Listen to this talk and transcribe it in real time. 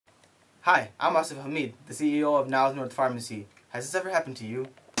Hi, I'm Asif Hamid, the CEO of Now's North Pharmacy. Has this ever happened to you?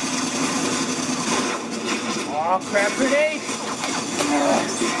 Oh, crap grenade!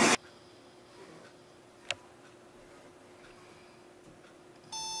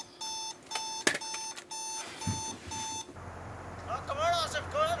 Oh, come on, Asif,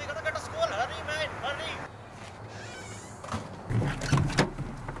 go on. We gotta get to school. Hurry, man, hurry.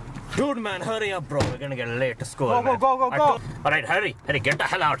 Dude, man, hurry up, bro. We're gonna get late to school. Go, man. go. Alright, hurry, get the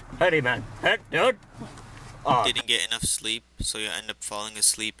hell out. Hurry, man. Hey, dude. Didn't get enough sleep, so you end up falling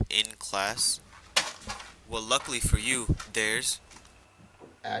asleep in class. Well, luckily for you, there's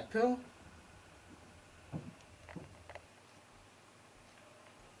Adpil?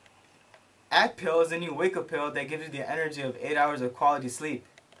 Adpil is a new wake-up pill that gives you the energy of 8 hours of quality sleep.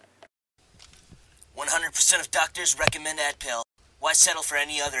 100% of doctors recommend Adpil. Why settle for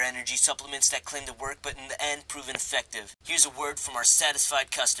any other energy supplements that claim to work but in the end prove ineffective? Here's a word from our satisfied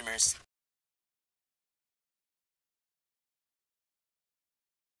customers.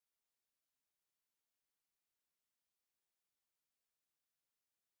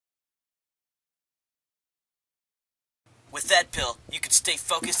 With Adpil, you can stay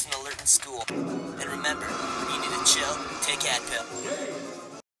focused and alert in school. And remember, when you need to chill, take Adpil.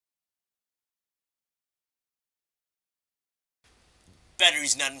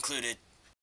 Batteries not included.